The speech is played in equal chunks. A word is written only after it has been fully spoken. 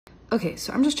Okay,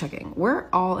 so I'm just checking. We're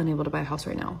all unable to buy a house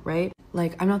right now, right?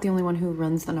 Like, I'm not the only one who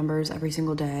runs the numbers every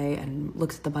single day and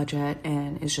looks at the budget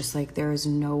and is just like, there is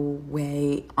no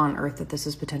way on earth that this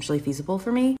is potentially feasible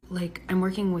for me. Like, I'm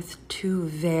working with two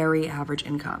very average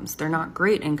incomes. They're not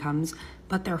great incomes,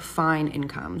 but they're fine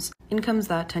incomes. Incomes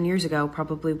that 10 years ago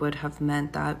probably would have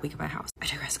meant that we could buy a house. I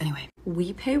digress. Anyway,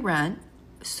 we pay rent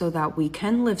so that we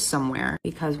can live somewhere,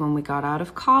 because when we got out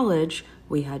of college,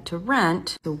 we had to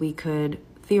rent so we could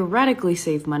theoretically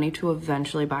save money to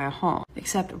eventually buy a home.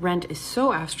 Except rent is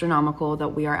so astronomical that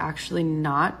we are actually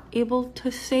not able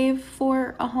to save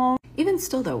for a home. Even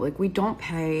still though, like, we don't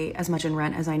pay as much in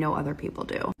rent as I know other people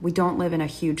do. We don't live in a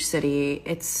huge city.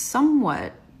 It's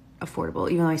somewhat affordable,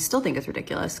 even though I still think it's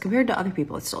ridiculous. Compared to other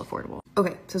people, it's still affordable.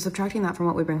 Okay, so subtracting that from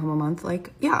what we bring home a month,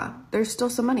 like, yeah, there's still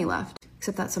some money left.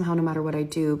 Except that somehow, no matter what I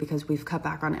do, because we've cut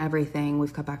back on everything,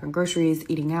 we've cut back on groceries,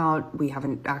 eating out, we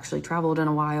haven't actually traveled in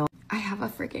a while. I have a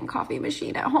freaking coffee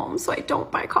machine at home, so I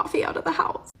don't buy coffee out of the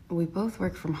house. We both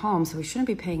work from home, so we shouldn't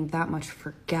be paying that much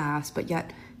for gas, but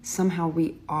yet somehow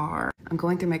we are. I'm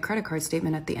going through my credit card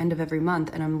statement at the end of every month,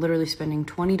 and I'm literally spending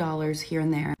 $20 here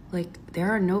and there. Like,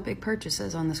 there are no big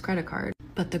purchases on this credit card,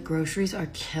 but the groceries are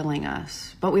killing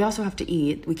us. But we also have to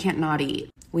eat. We can't not eat.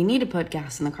 We need to put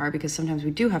gas in the car because sometimes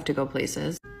we do have to go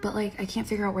places. But like, I can't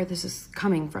figure out where this is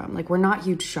coming from. Like, we're not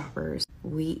huge shoppers.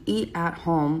 We eat at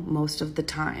home most of the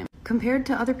time. Compared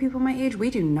to other people my age,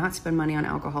 we do not spend money on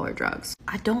alcohol or drugs.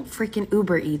 I don't freaking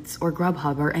Uber Eats or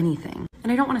Grubhub or anything.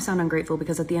 And I don't want to sound ungrateful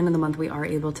because at the end of the month, we are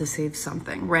able to save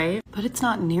something, right? But it's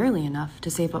not nearly enough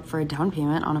to save up for a down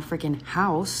payment on a freaking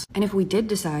house. And if we did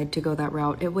decide to go that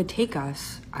route, it would take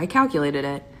us, I calculated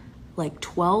it, like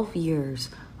 12 years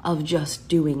of just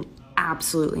doing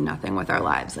absolutely nothing with our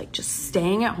lives, like just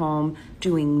staying at home,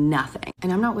 doing nothing.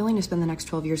 And I'm not willing to spend the next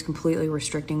 12 years completely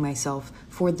restricting myself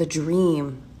for the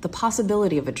dream, the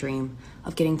possibility of a dream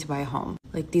of getting to buy a home.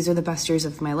 Like, these are the best years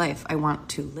of my life. I want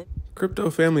to live. Crypto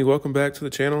family, welcome back to the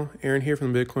channel. Aaron here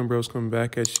from the Bitcoin Bros coming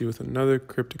back at you with another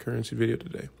cryptocurrency video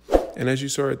today. And as you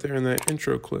saw right there in that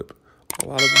intro clip, a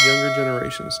lot of the younger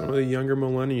generations, some of the younger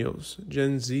millennials,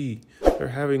 Gen Z, they're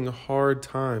having a hard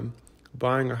time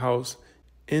buying a house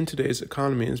in today's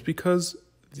economy. And it's because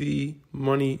the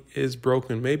money is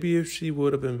broken. Maybe if she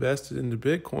would have invested into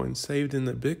Bitcoin, saved in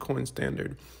the Bitcoin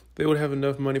standard, they would have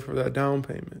enough money for that down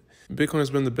payment. Bitcoin has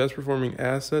been the best performing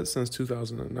asset since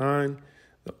 2009.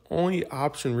 The only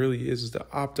option really is to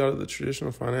opt out of the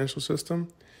traditional financial system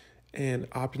and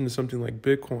opt into something like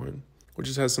Bitcoin, which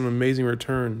just has some amazing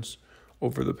returns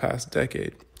over the past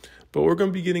decade. But we're going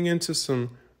to be getting into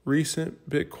some recent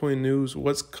Bitcoin news,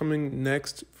 what's coming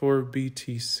next for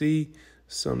BTC,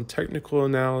 some technical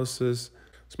analysis,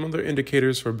 some other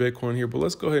indicators for Bitcoin here. But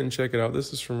let's go ahead and check it out.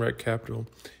 This is from Red Capital.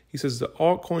 He says the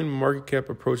altcoin market cap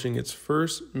approaching its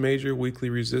first major weekly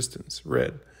resistance,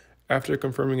 red, after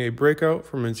confirming a breakout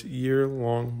from its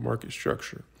year-long market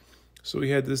structure. So we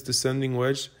had this descending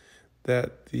wedge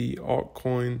that the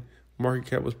altcoin market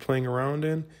cap was playing around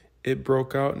in. It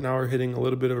broke out. Now we're hitting a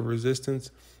little bit of a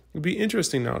resistance. It'd be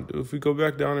interesting now, if we go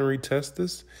back down and retest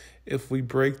this, if we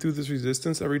break through this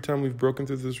resistance. Every time we've broken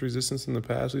through this resistance in the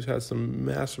past, we've had some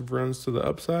massive runs to the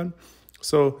upside.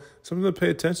 So something to pay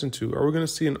attention to. Are we going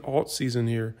to see an alt season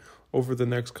here over the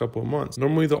next couple of months?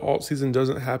 Normally the alt season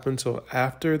doesn't happen until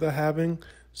after the halving,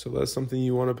 so that's something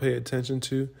you want to pay attention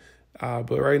to.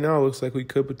 But right now it looks like we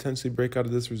could potentially break out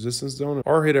of this resistance zone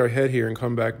or hit our head here and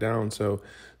come back down. So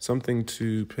something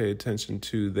to pay attention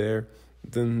to there.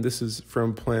 Then this is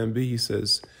from Plan B. He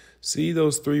says, see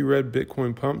those three red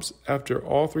Bitcoin pumps after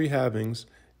all three halvings.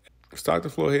 Stock to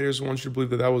flow haters want you to believe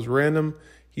that that was random.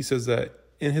 He says that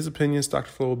in his opinion, stock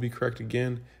to flow will be correct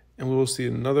again, and we will see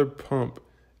another pump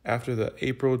after the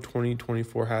April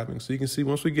 2024 halving. So you can see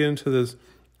once we get into this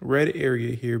red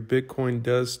area here, Bitcoin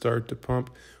does start to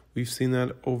pump. We've seen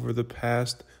that over the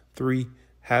past three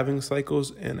halving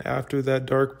cycles, and after that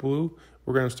dark blue,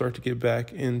 we're going to start to get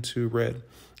back into red.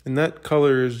 And that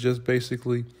color is just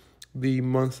basically the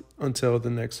month until the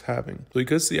next halving. So you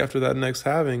could see after that next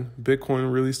halving,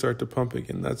 Bitcoin really start to pump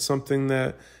again. That's something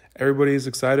that everybody is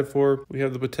excited for. We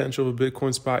have the potential of a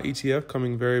Bitcoin spot ETF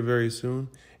coming very, very soon.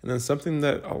 And then something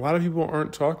that a lot of people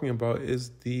aren't talking about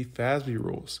is the FASB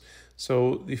rules.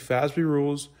 So the FASB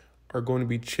rules are going to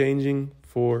be changing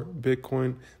for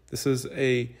Bitcoin. This is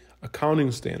a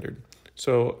accounting standard.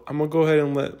 So I'm going to go ahead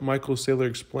and let Michael Saylor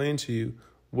explain to you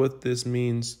what this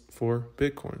means for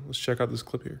Bitcoin. Let's check out this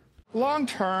clip here. Long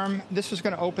term, this is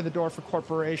going to open the door for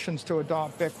corporations to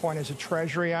adopt Bitcoin as a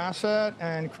treasury asset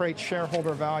and create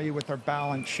shareholder value with their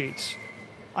balance sheets.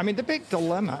 I mean, the big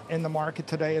dilemma in the market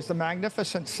today is the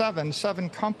Magnificent Seven. 7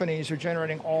 companies are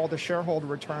generating all the shareholder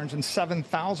returns, and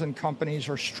 7,000 companies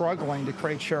are struggling to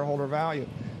create shareholder value.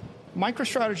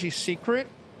 MicroStrategy's secret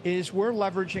is we're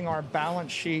leveraging our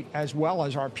balance sheet as well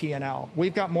as our P&L.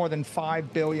 We've got more than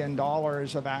 $5 billion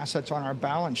of assets on our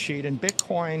balance sheet, and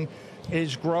Bitcoin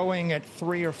is growing at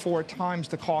 3 or 4 times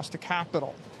the cost of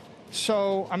capital.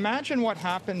 So imagine what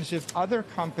happens if other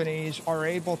companies are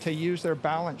able to use their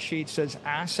balance sheets as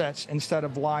assets instead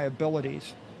of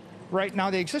liabilities. Right now,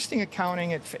 the existing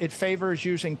accounting, it favors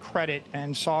using credit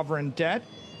and sovereign debt,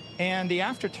 and the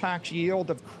after-tax yield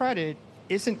of credit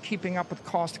isn't keeping up with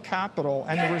cost of capital,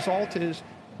 and the result is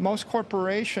most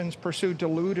corporations pursue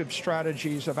dilutive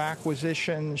strategies of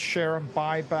acquisitions, share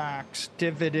buybacks,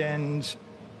 dividends,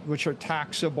 which are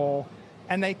taxable,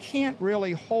 and they can't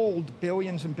really hold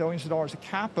billions and billions of dollars of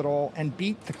capital and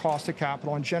beat the cost of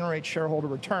capital and generate shareholder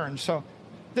returns. So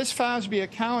this FASB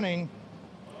accounting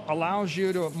allows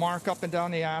you to mark up and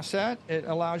down the asset. It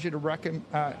allows you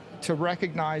to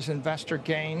recognize investor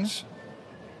gains.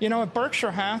 You know, if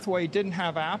Berkshire Hathaway didn't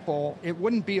have Apple, it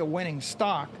wouldn't be a winning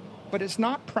stock, but it's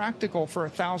not practical for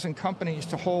 1,000 companies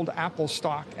to hold Apple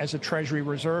stock as a Treasury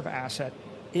reserve asset.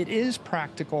 It is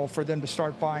practical for them to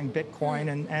start buying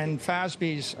Bitcoin, and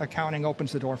FASB's accounting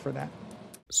opens the door for that.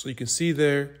 So you can see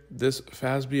there, this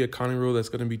FASB accounting rule that's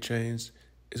going to be changed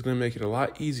is going to make it a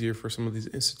lot easier for some of these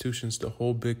institutions to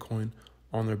hold Bitcoin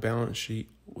on their balance sheet,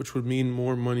 which would mean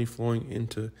more money flowing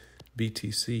into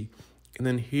BTC. And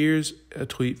then here's a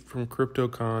tweet from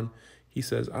CryptoCon. He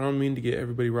says, I don't mean to get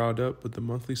everybody riled up, but the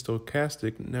monthly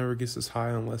stochastic never gets as high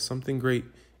unless something great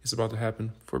is about to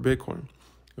happen for Bitcoin.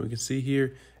 And we can see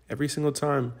here, every single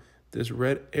time this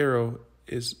red arrow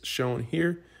is shown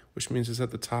here, which means it's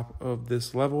at the top of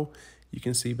this level. You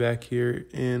can see back here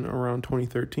in around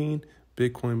 2013,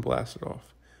 Bitcoin blasted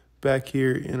off. Back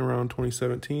here in around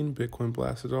 2017, Bitcoin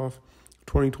blasted off.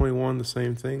 2021, the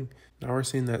same thing. Now we're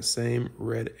seeing that same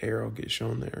red arrow get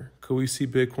shown there. Could we see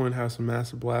Bitcoin have some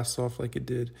massive blasts off like it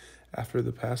did after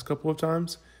the past couple of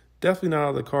times? Definitely not out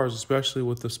of the cards, especially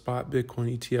with the spot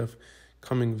Bitcoin ETF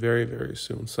coming very, very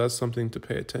soon. So that's something to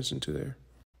pay attention to there.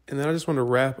 And then I just want to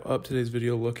wrap up today's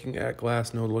video looking at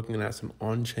Glassnode, looking at some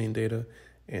on-chain data.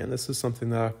 And this is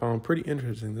something that I found pretty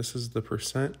interesting. This is the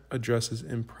percent addresses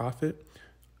in profit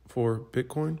for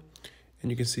Bitcoin.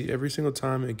 And you can see every single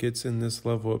time it gets in this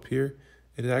level up here,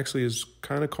 it actually is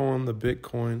kind of calling the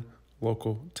Bitcoin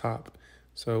local top.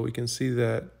 So we can see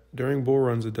that during bull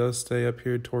runs, it does stay up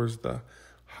here towards the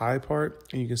high part.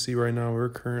 And you can see right now we're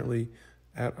currently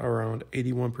at around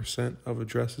 81% of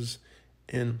addresses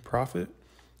in profit.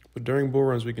 But during bull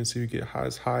runs, we can see we get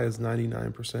as high as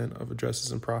 99% of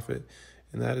addresses in profit.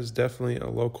 And that is definitely a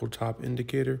local top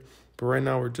indicator. But right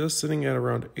now we're just sitting at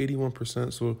around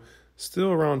 81%. So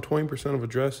still around 20% of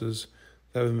addresses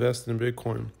that have invested in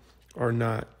Bitcoin are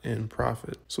not in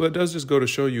profit. So that does just go to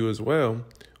show you as well,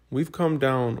 we've come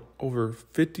down over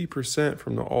 50%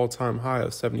 from the all-time high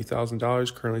of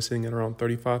 $70,000, currently sitting at around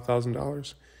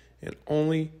 $35,000. And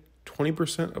only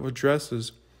 20% of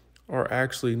addresses are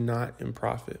actually not in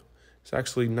profit. It's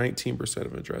actually 19%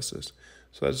 of addresses.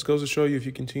 So that just goes to show you, if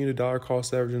you continue to dollar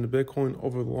cost average into Bitcoin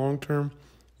over the long term,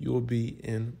 you will be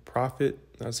in profit.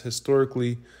 That's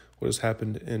historically what has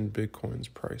happened in Bitcoin's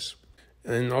price.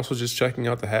 And also just checking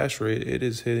out the hash rate, it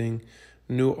is hitting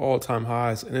new all-time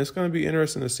highs. And it's going to be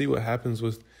interesting to see what happens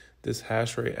with this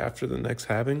hash rate after the next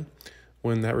halving,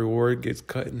 when that reward gets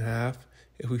cut in half.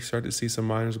 If we start to see some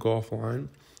miners go offline,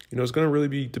 you know, it's going to really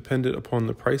be dependent upon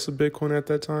the price of Bitcoin at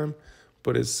that time.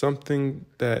 But it's something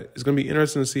that is going to be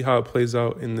interesting to see how it plays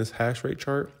out in this hash rate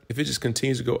chart. If it just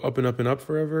continues to go up and up and up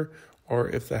forever, or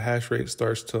if the hash rate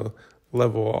starts to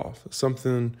level off.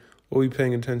 Something we'll be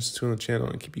paying attention to on the channel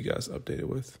and keep you guys updated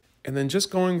with. And then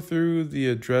just going through the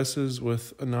addresses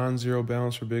with a non-zero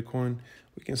balance for Bitcoin,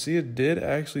 we can see it did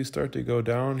actually start to go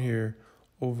down here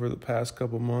over the past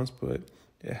couple months, but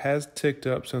it has ticked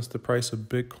up since the price of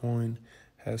Bitcoin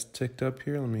has ticked up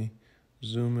here. Let me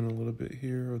zoom in a little bit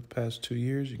here. Over the past 2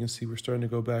 years, you can see we're starting to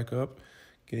go back up,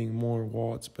 getting more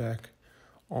wallets back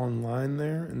online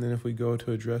there. And then if we go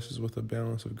to addresses with a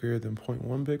balance of greater than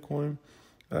 0.1 Bitcoin,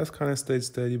 that's kind of stayed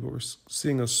steady, but we're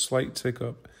seeing a slight tick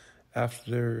up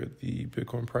after the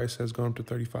Bitcoin price has gone up to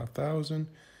 35,000.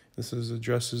 This is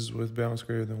addresses with balance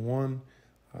greater than 1.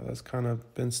 That's kind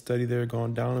of been steady there,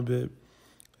 gone down a bit.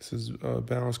 This is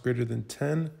balance greater than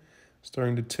 10,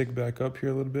 starting to tick back up here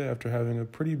a little bit after having a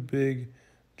pretty big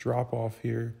drop off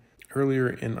here earlier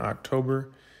in October.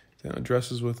 Then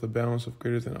addresses with a balance of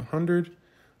greater than 100.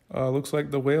 Looks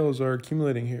like the whales are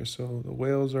accumulating here. So the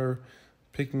whales are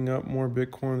picking up more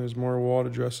Bitcoin. There's more wallet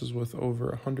addresses with over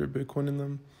 100 Bitcoin in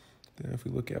them. Then if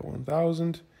we look at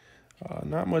 1,000,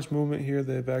 not much movement here.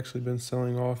 They've actually been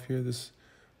selling off here this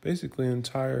basically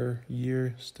entire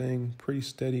year, staying pretty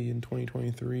steady in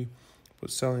 2023,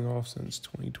 but selling off since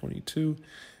 2022.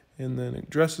 And then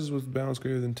addresses with balance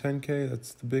greater than 10K,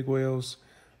 that's the big whales.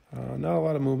 Not a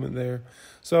lot of movement there.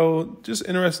 So just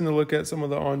interesting to look at some of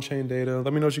the on-chain data.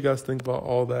 Let me know what you guys think about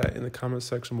all that in the comment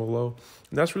section below.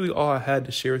 And that's really all I had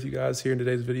to share with you guys here in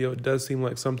today's video. It does seem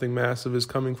like something massive is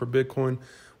coming for Bitcoin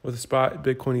with a spot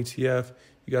Bitcoin ETF.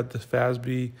 You got the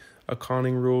FASB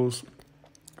accounting rules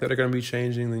that are going to be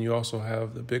changing. Then you also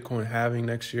have the Bitcoin halving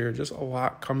next year. Just a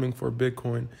lot coming for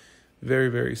Bitcoin very,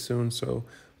 very soon. So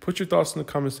put your thoughts in the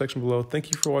comment section below.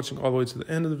 Thank you for watching all the way to the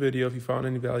end of the video. If you found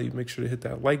any value, make sure to hit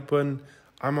that like button.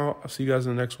 I'm out. I'll see you guys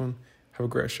in the next one. Have a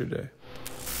great rest of your day.